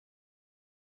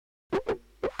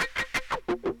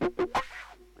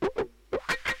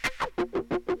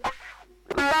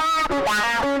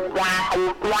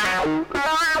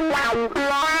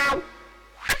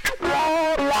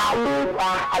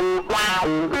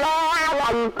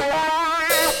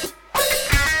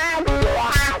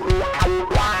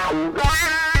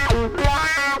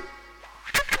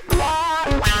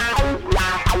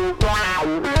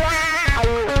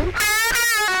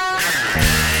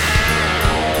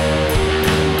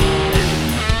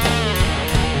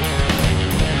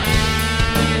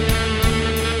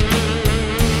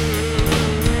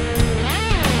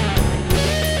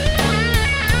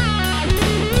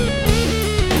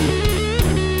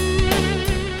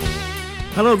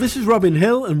Hello, this is Robin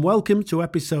Hill and welcome to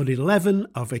episode 11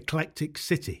 of Eclectic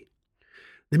City.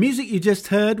 The music you just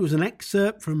heard was an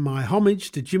excerpt from my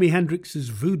homage to Jimi Hendrix's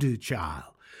Voodoo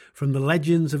Child from the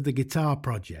Legends of the Guitar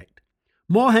Project.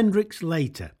 More Hendrix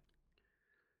later.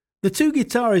 The two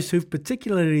guitarists who've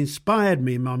particularly inspired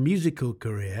me in my musical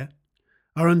career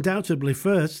are undoubtedly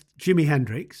first Jimi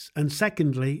Hendrix and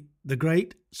secondly the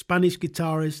great Spanish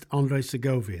guitarist Andres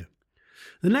Segovia.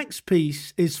 The next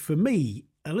piece is for me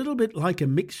a little bit like a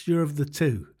mixture of the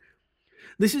two.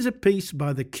 This is a piece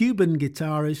by the Cuban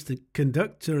guitarist,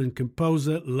 conductor and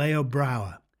composer Leo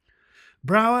Brouwer.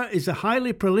 Brouwer is a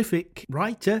highly prolific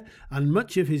writer and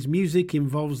much of his music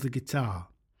involves the guitar.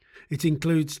 It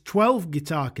includes 12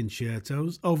 guitar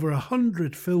concertos, over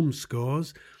 100 film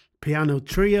scores, piano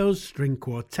trios, string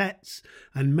quartets,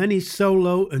 and many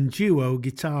solo and duo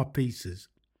guitar pieces.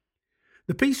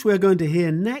 The piece we're going to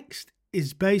hear next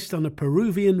is based on a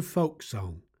Peruvian folk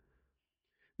song.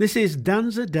 This is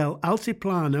Danza del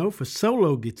Altiplano for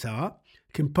solo guitar,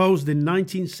 composed in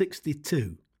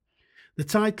 1962. The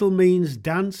title means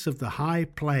Dance of the High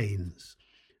Plains,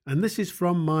 and this is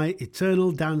from my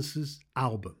Eternal Dances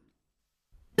album.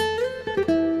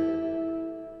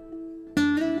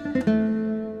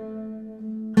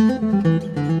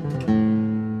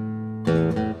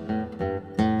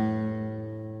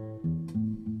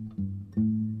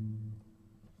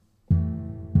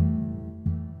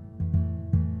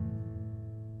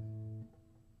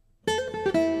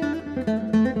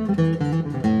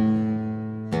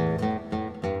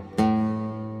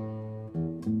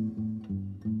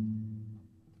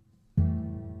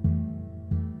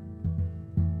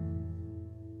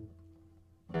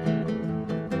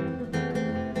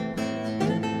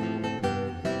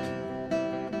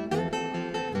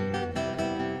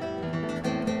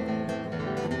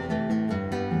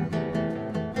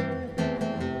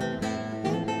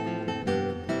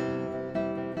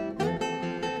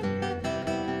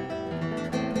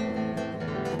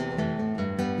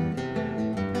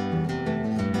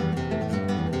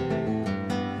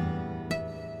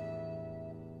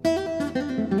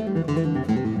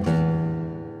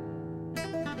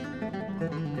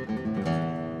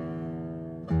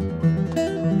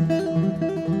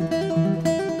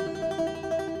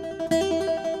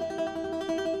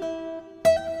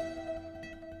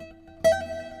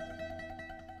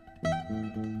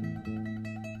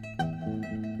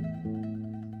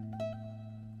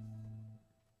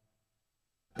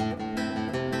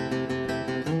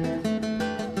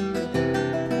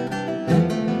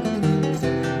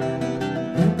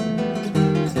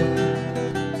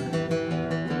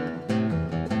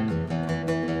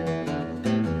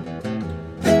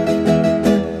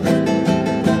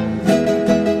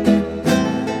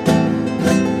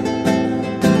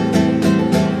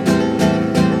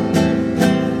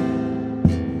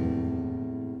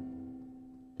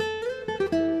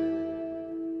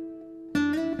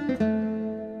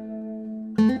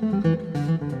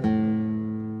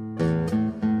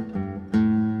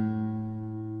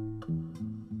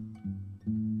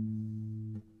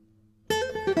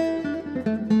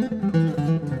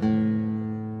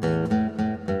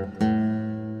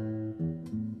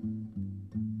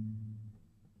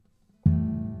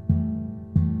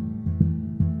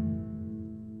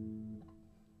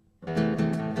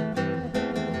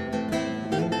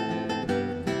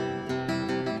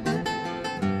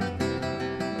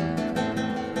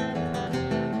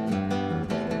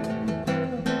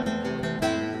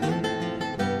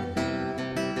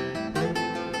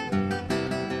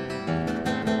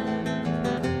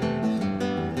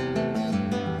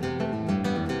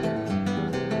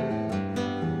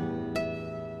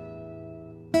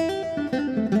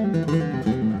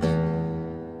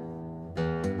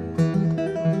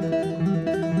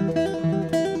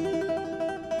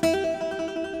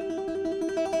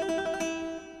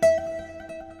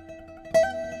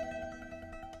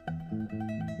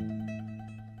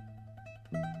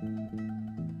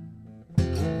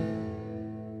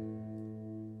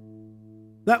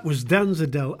 That was Danza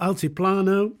del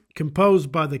Altiplano,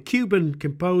 composed by the Cuban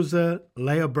composer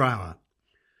Leo Brouwer.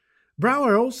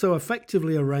 Brower also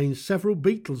effectively arranged several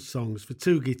Beatles songs for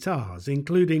two guitars,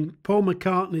 including Paul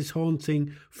McCartney's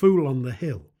haunting Fool on the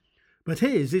Hill. But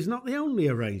his is not the only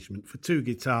arrangement for two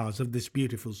guitars of this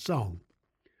beautiful song.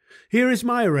 Here is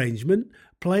my arrangement,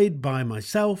 played by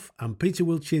myself and Peter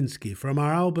Wilczynski from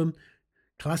our album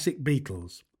Classic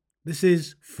Beatles. This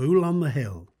is Fool on the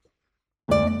Hill.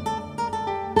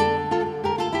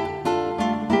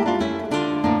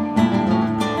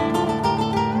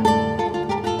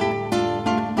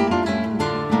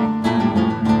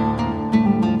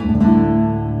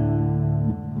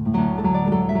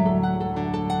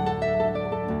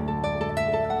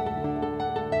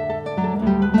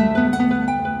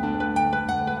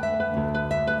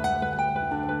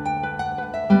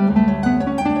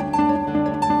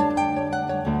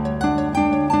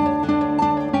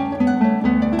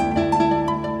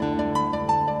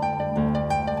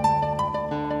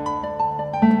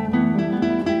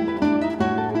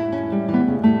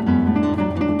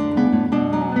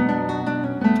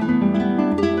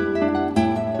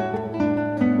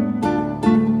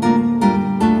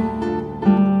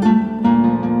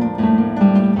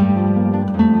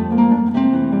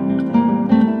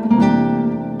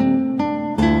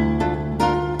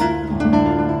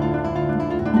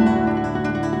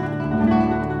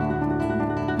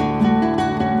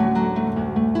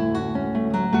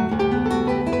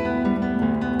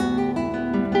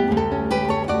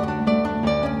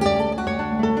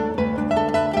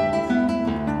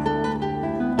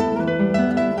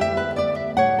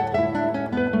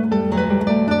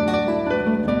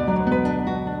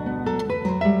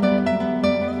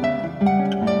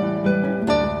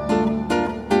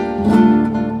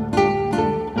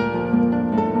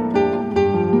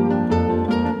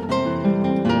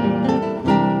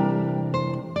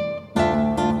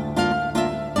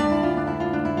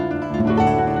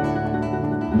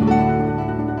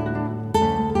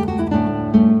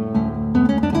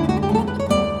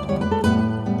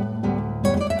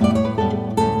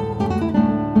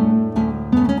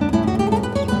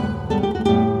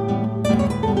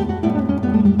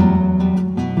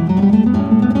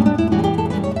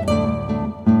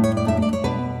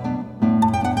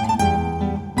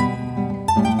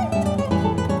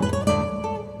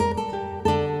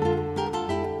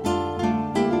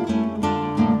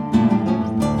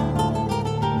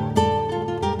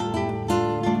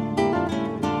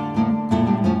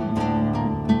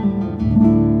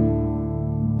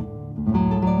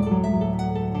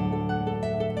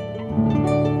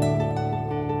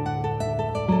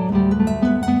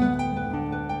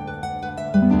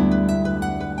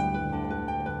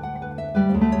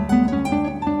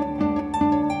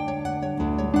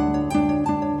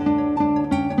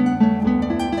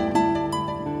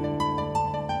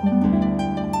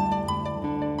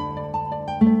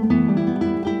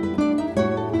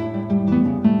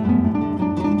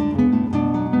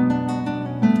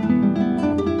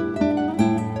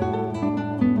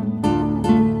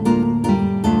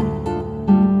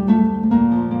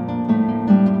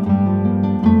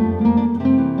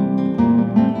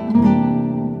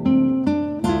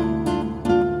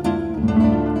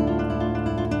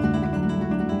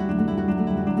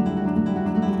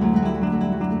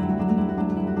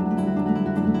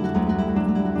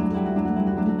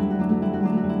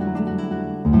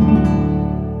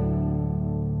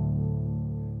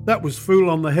 That was Fool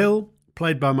on the Hill,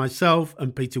 played by myself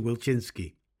and Peter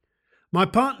Wilczynski. My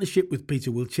partnership with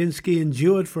Peter Wilczynski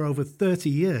endured for over 30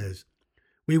 years.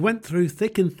 We went through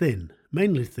thick and thin,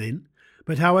 mainly thin,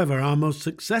 but however our most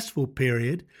successful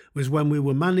period was when we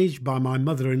were managed by my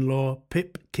mother-in-law,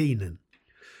 Pip Keenan.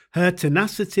 Her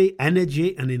tenacity,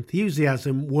 energy and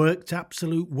enthusiasm worked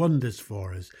absolute wonders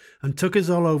for us and took us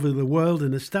all over the world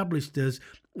and established us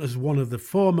as one of the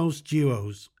foremost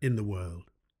duos in the world.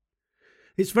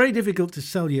 It's very difficult to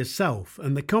sell yourself,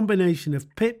 and the combination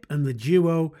of Pip and the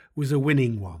duo was a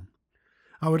winning one.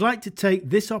 I would like to take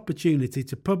this opportunity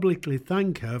to publicly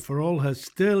thank her for all her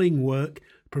sterling work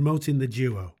promoting the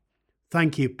duo.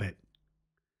 Thank you, Pip.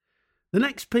 The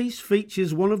next piece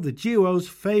features one of the duo's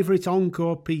favourite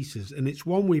encore pieces, and it's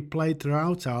one we played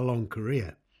throughout our long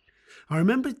career. I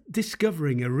remember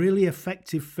discovering a really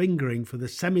effective fingering for the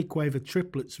semi-quaver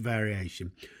triplets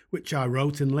variation, which I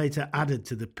wrote and later added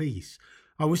to the piece.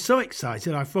 I was so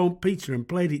excited I phoned Peter and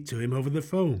played it to him over the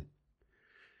phone.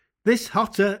 This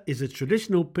Hotter is a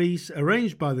traditional piece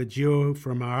arranged by the duo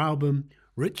from our album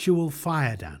Ritual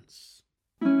Fire Dance.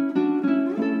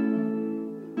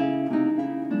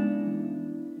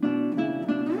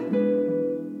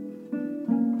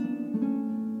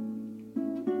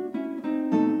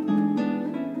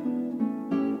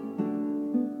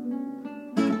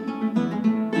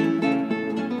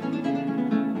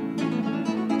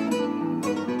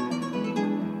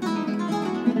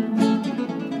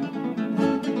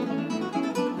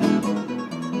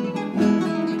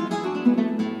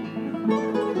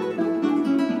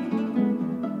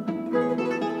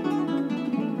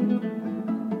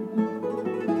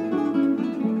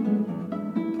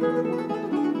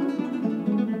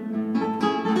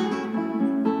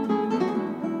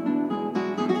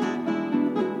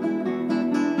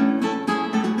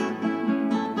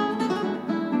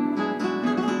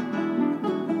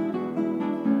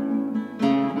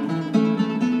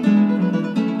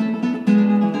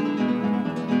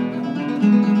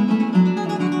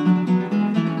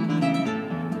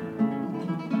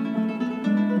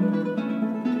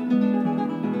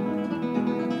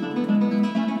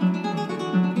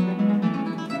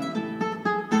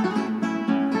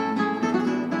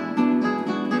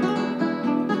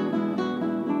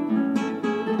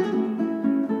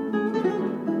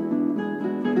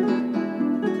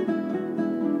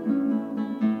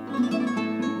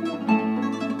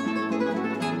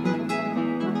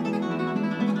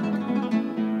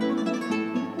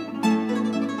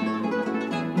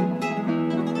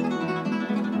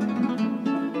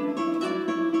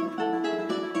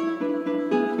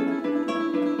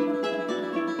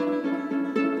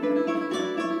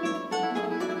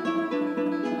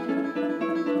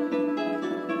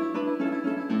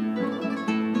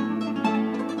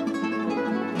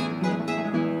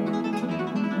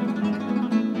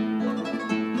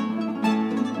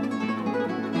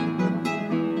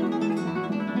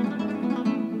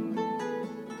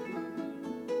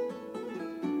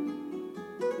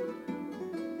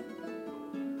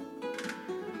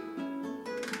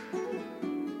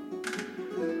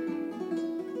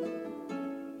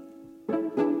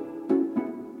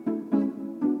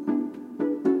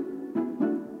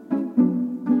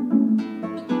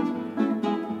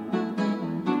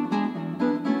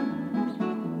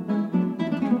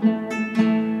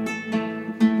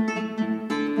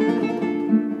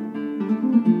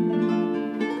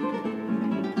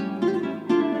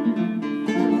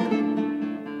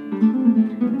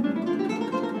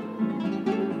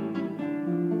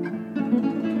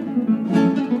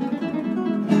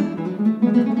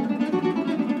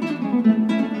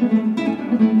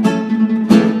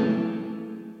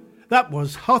 That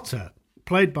was Hotter,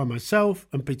 played by myself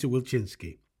and Peter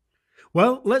Wilczynski.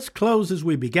 Well, let's close as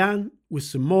we began with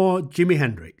some more Jimi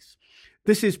Hendrix.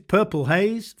 This is Purple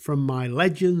Haze from my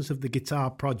Legends of the Guitar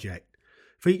project,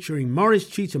 featuring Maurice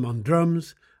Cheetham on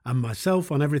drums and myself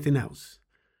on everything else.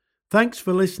 Thanks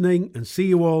for listening and see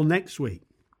you all next week.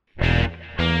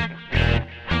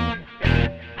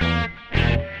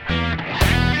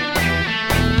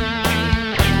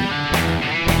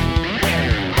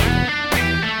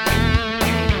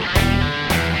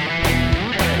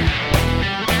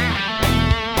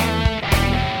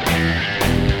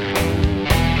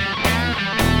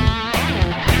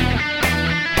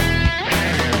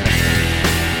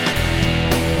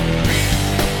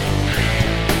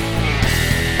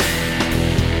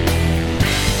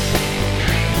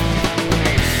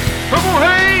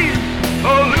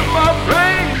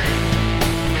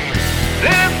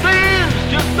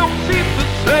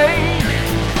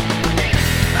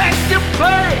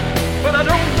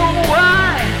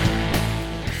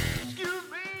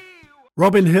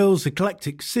 Robin Hill's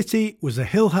Eclectic City was a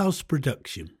Hill House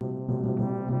production.